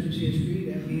the rest is history.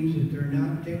 That means that they're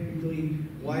not technically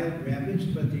wild rabbits,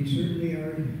 but they certainly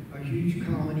are a huge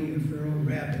colony of feral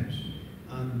rabbits.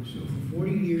 So for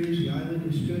 40 years, the island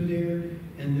has stood there,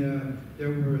 and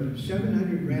there were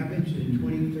 700 rabbits in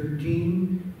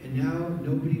 2013, and now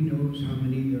nobody knows how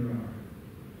many there are.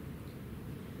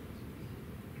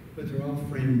 But they're all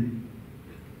friendly.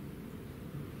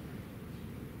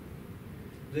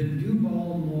 The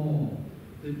Duval Mall.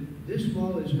 This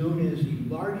mall is known as the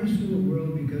largest in the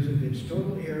world because of its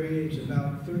total area. It's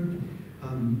about 13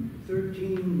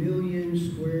 million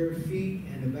square feet,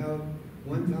 and about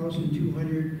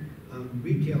 1,200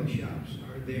 retail shops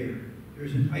are there.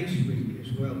 There's an ice rink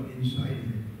as well inside of it.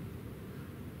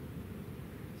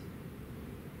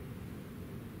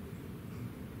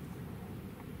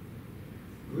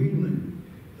 Greenland.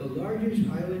 The largest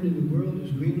island in the world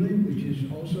is Greenland, which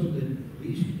is also the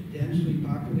least densely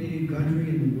populated country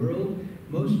in the world.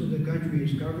 Most of the country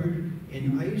is covered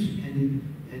in ice, and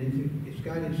it's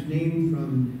got its name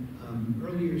from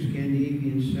earlier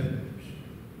Scandinavian settlers.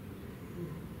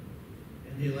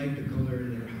 And they like the color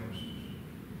of their houses.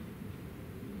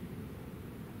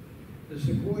 The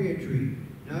sequoia tree.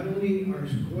 Not only are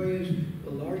sequoias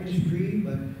the largest tree,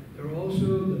 but they're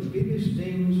also the biggest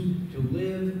things to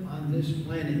live on this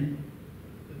planet.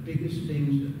 The biggest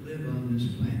things that live on this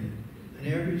planet. On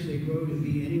average, they grow to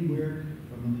be anywhere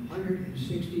from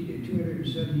 160 to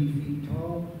 270 feet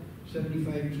tall,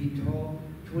 75 feet tall,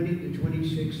 20 to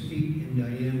 26 feet in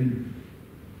diameter.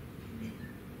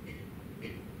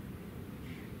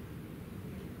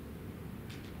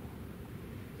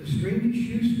 The strangest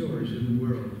shoe stores in the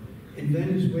world. In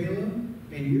Venezuela,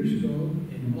 and years ago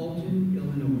in Alton,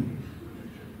 Illinois.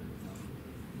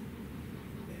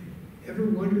 Ever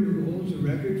wondered who holds the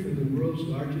record for the world's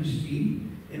largest feet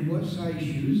and what size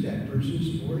shoes that person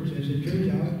sports? As it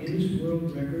turns out, Guinness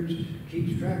World Records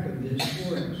keeps track of this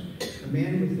for us. The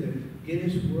man with the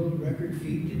Guinness World Record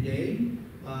feet today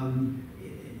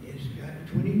is got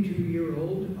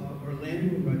 22-year-old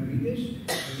Orlando Rodriguez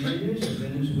Hernandez of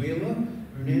Venezuela.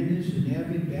 Hernandez, an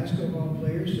avid basketball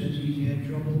player, says he's had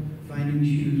trouble finding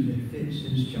shoes that fit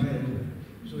since childhood.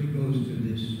 So he goes to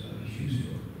this shoe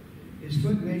store. His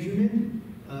foot measurement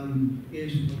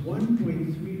is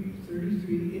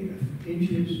 1.33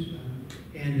 inches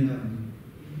and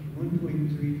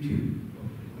 1.32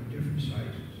 of different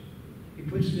sizes. He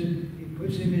puts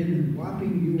him in a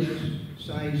whopping U.S.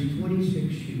 size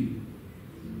 26 shoe.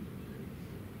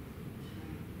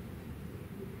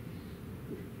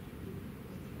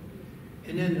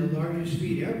 And then the largest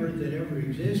feet ever that ever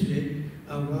existed,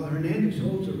 while Hernandez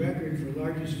holds a record for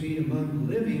largest feet among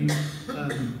the living,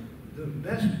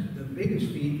 the biggest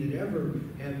feet that ever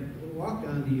have walked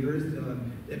on the earth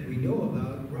that we know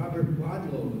about, Robert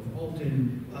Wadlow of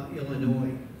Alton,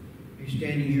 Illinois. He's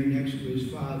standing here next to his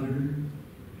father, and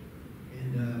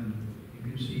you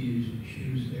can see his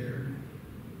shoes there.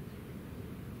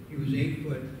 He was 8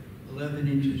 foot 11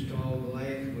 inches tall.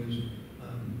 Goliath was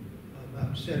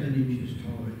about 7 inches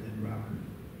taller than Robert.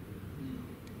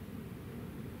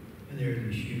 And there are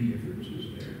the shoe differences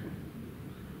there.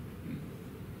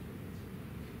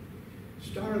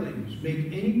 Starlings make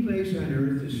any place on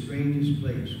earth the strangest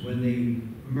place when they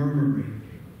murmurate.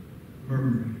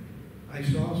 I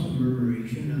saw some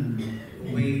murmuration on the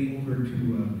way over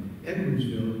to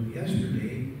Edwardsville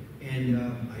yesterday, and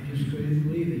I just couldn't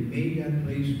believe it. Made that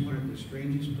place one of the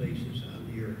strangest places on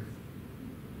the earth.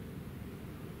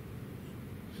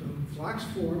 So flocks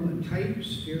form a tight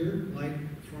sphere-like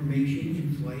formation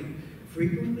in flight,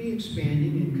 frequently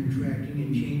expanding and contracting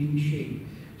and changing shape,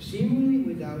 seemingly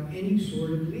without any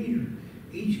sort of leader.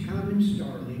 Each common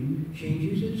starling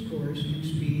changes its course and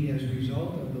speed as a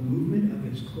result of the movement of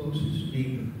its closest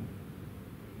neighbor.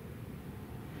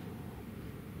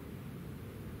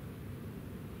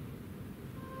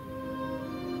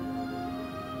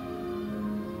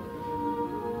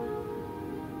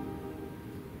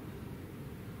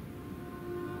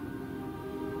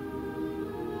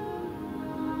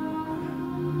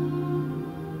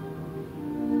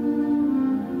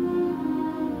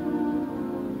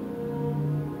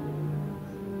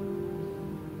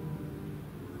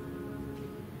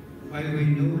 By the way,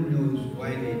 no one knows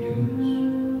why they do this.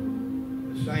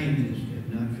 The scientists have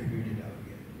not figured it out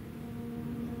yet.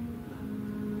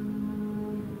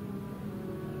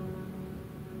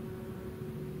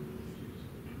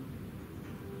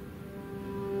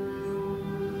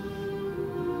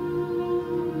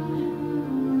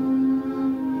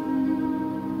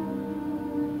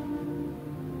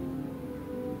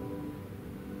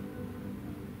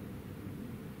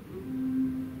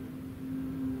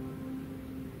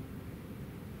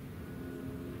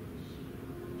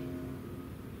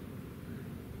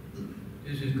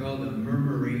 This is called a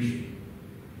murmuration.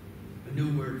 A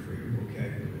new word for your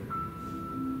vocabulary.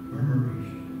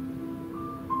 Murmuration.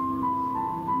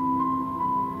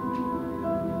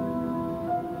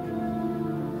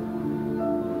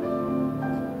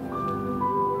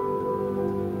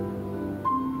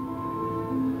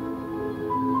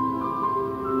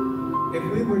 If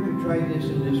we were to try this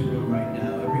in this room right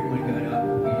now, everyone got up,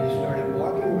 we just started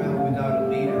walking around without a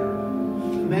leader.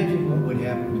 Imagine what would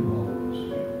happen to all of us.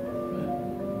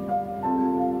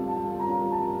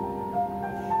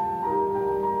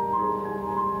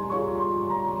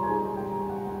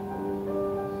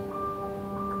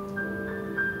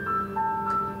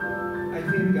 I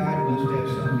think God must have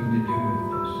something to do with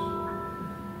this,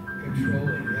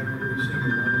 controlling every single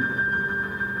one of them,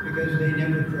 because they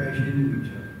never crash into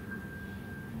each other.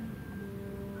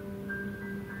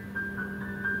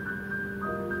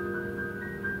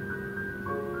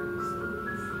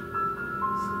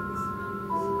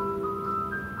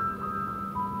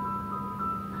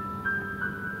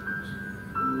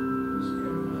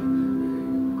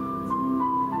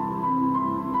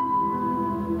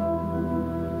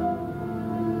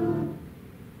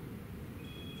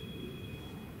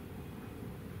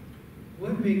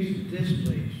 What makes this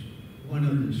place one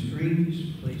of the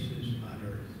strangest places on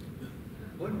earth?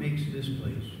 What makes this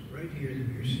place, right here that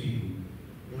you're seeing,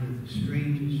 one of the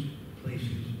strangest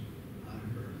places on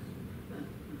earth?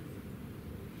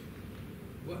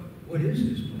 What is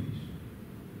this place?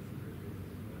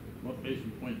 What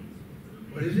Mason Pointe?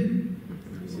 What is it?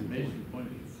 It's Mason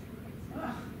Pointe.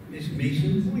 It's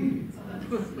Mason Pointe.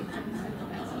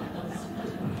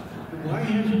 Why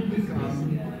has it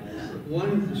become one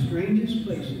of the strangest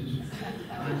places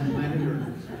on planet Earth?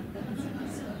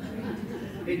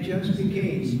 It just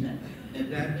became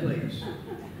that place.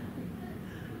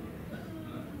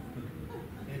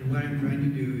 And what I'm trying to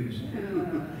do is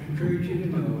encourage you to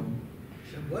know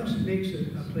that what makes a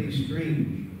place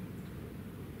strange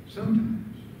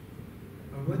sometimes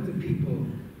are what the people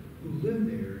who live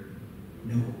there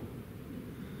know.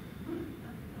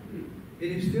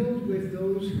 It is filled with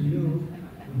those who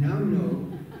now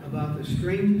know about the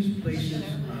strangest places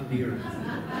on the earth.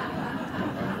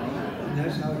 And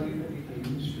that's how it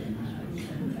became the strangest place.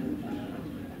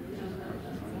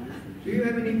 Do you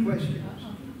have any questions?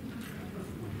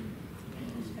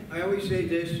 I always say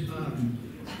this,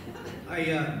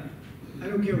 I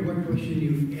don't care what question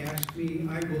you ask me,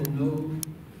 I will know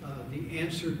the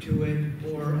answer to it,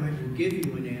 or I will give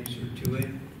you an answer to it.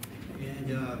 And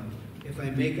if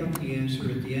I make up the answer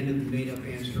at the end of the made-up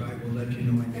answer, I will let you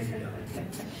know I made it up.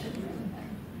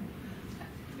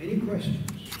 Any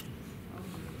questions?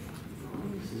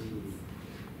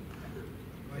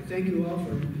 I thank you all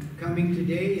for coming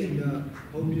today, and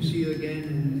hope to see you again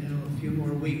in a few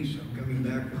more weeks. I'm coming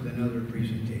back with another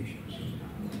presentation. So,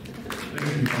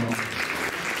 thank you, Paul.